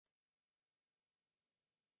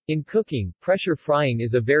In cooking, pressure frying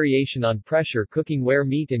is a variation on pressure cooking where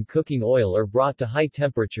meat and cooking oil are brought to high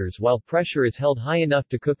temperatures while pressure is held high enough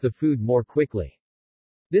to cook the food more quickly.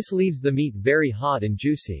 This leaves the meat very hot and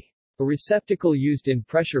juicy. A receptacle used in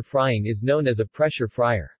pressure frying is known as a pressure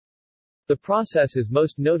fryer. The process is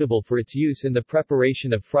most notable for its use in the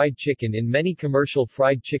preparation of fried chicken in many commercial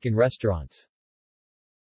fried chicken restaurants.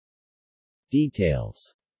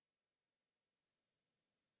 Details.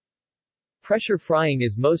 Pressure frying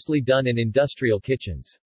is mostly done in industrial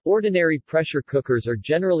kitchens. Ordinary pressure cookers are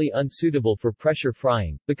generally unsuitable for pressure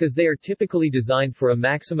frying, because they are typically designed for a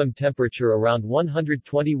maximum temperature around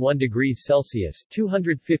 121 degrees Celsius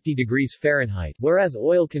 250 degrees Fahrenheit, whereas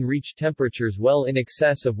oil can reach temperatures well in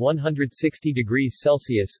excess of 160 degrees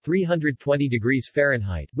Celsius 320 degrees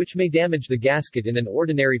Fahrenheit, which may damage the gasket in an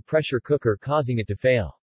ordinary pressure cooker, causing it to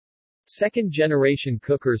fail. Second-generation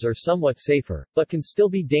cookers are somewhat safer, but can still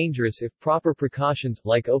be dangerous if proper precautions,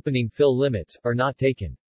 like opening fill limits, are not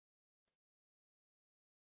taken.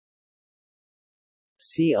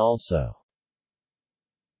 See also: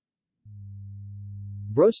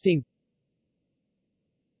 roasting,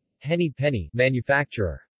 Henny Penny,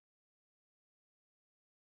 manufacturer.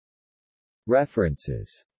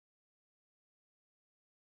 References.